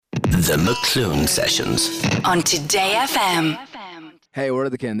The McLoone Sessions on Today FM. Hey, we're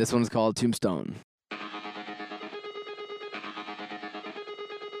Otherkin. This one's called Tombstone.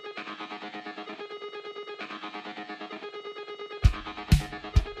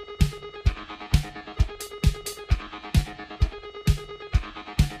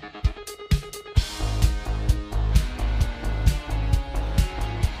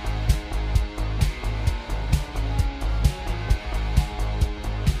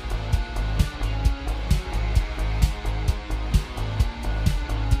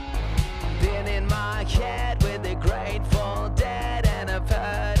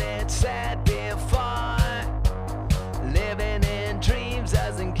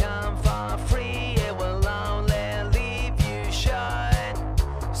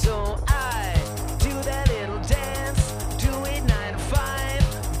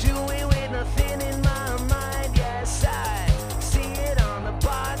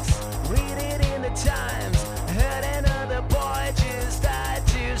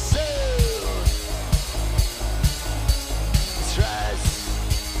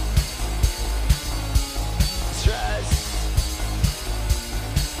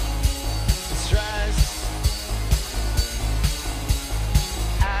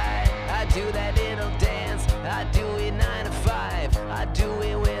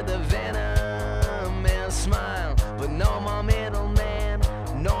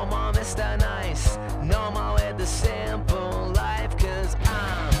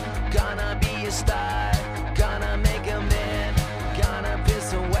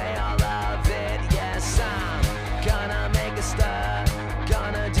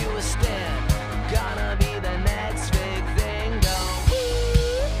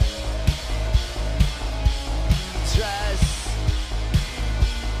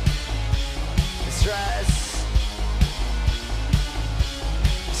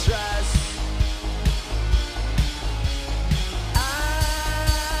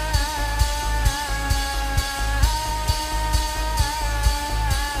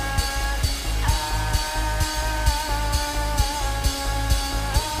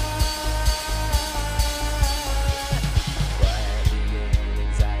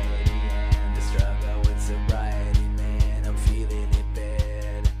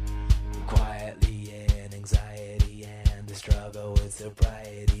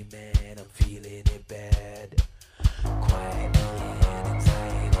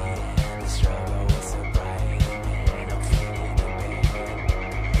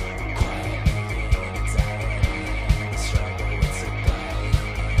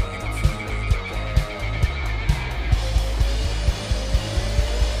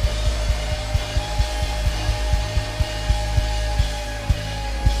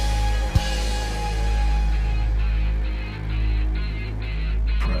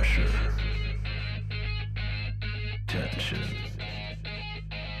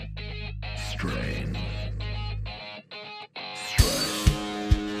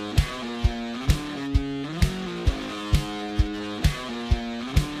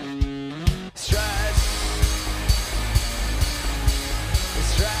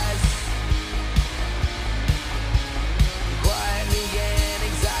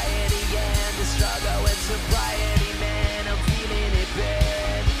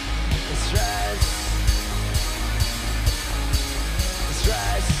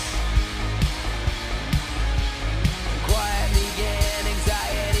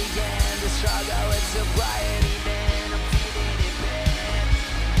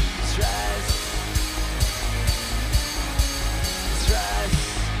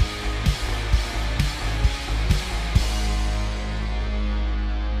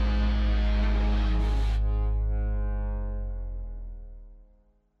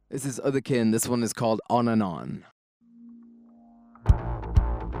 This is Otherkin. This one is called On and On.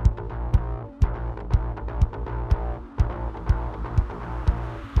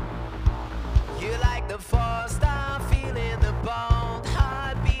 You like the four-star feeling, the bold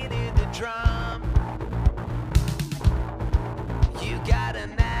heart beating the drum. You got a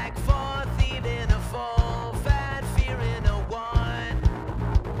knack for thieving, a full fat fearing a one.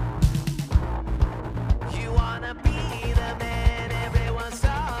 You wanna be the man everyone's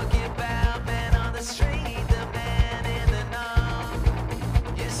talking about, man on the street, the man in the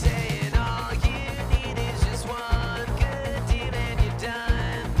know. You're saying all you need is just one good deal and you're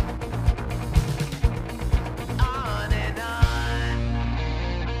done.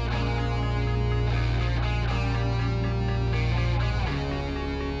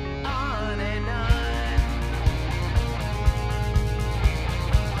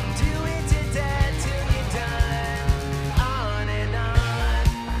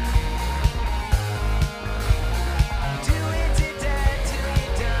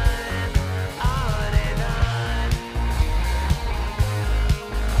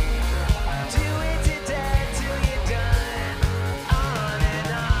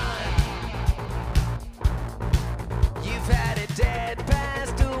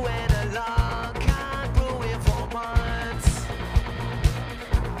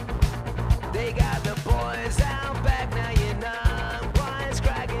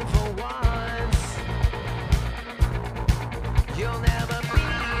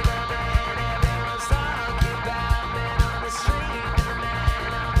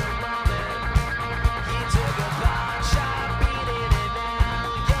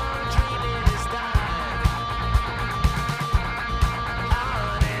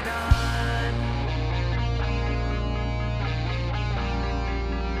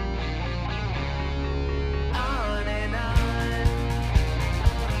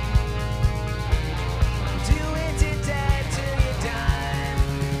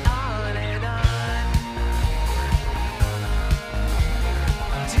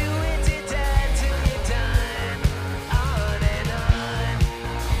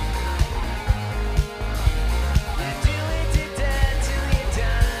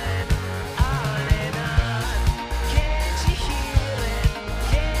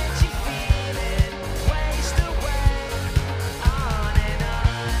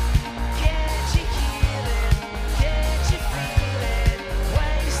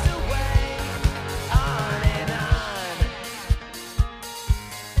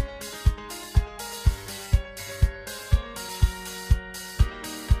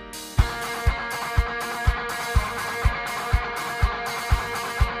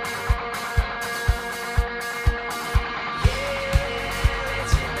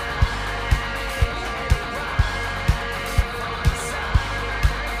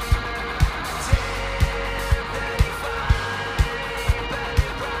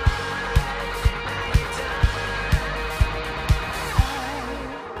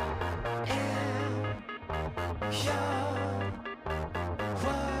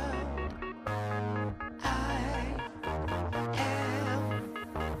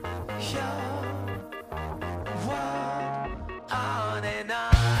 On and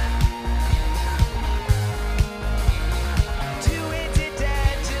on. Do it to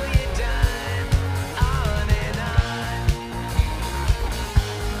death till you're done. On and on.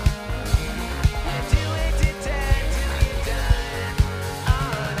 Do it to death till you're done.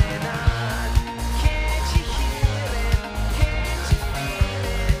 On and on. Can't you hear it? Can't you feel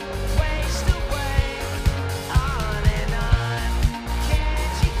it? Waste away. On and on.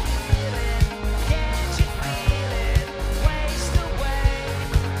 Can't you hear it? Can't you feel it? Waste away.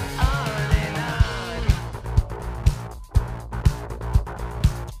 On and on.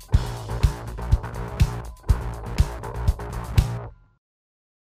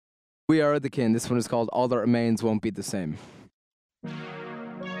 We are Otherkin. This one is called All That Remains Won't Be the Same.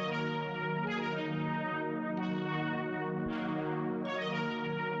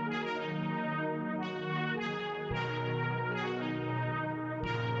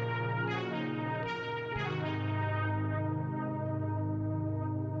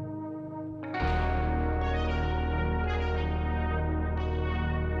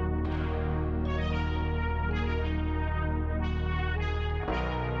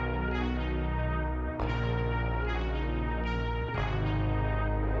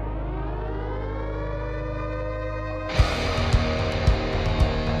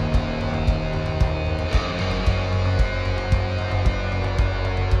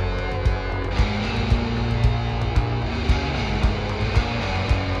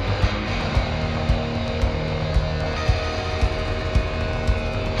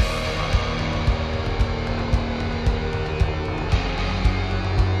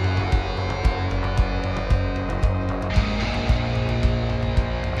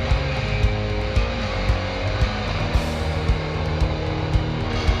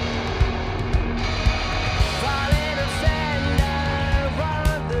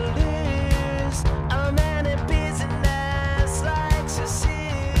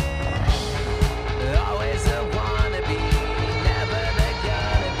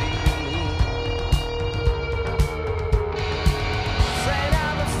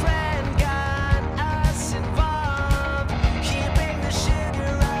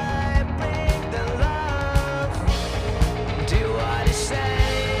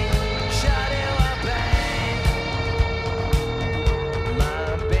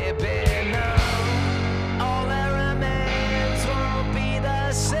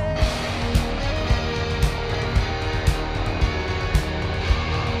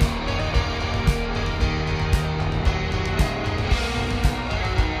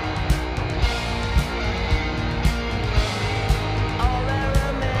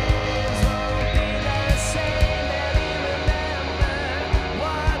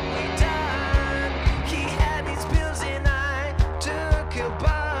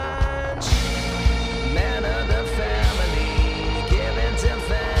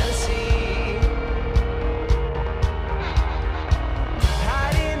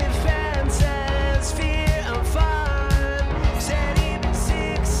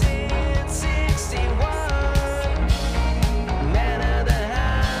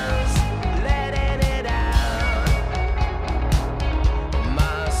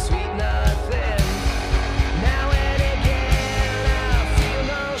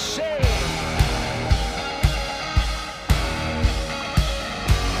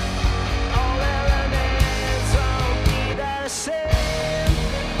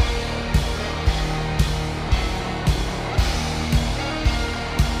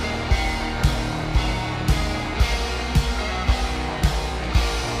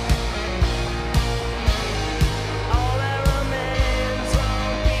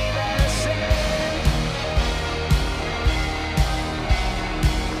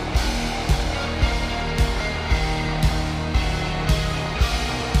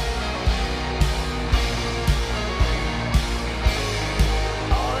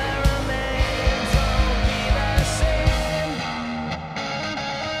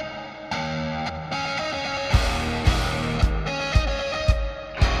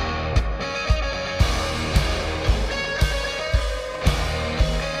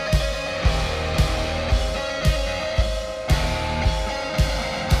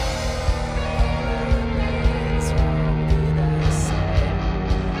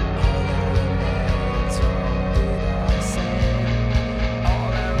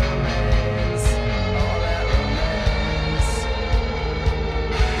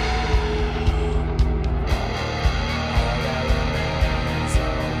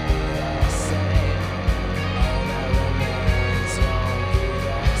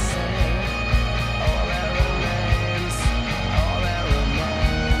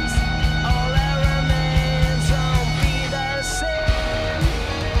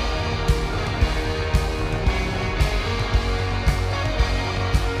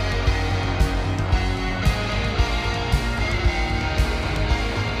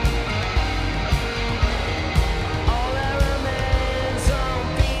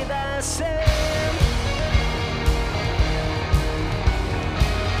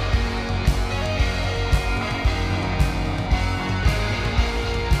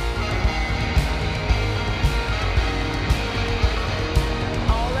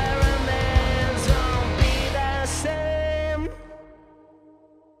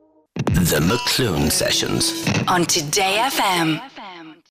 The McLoone Sessions. On Today FM.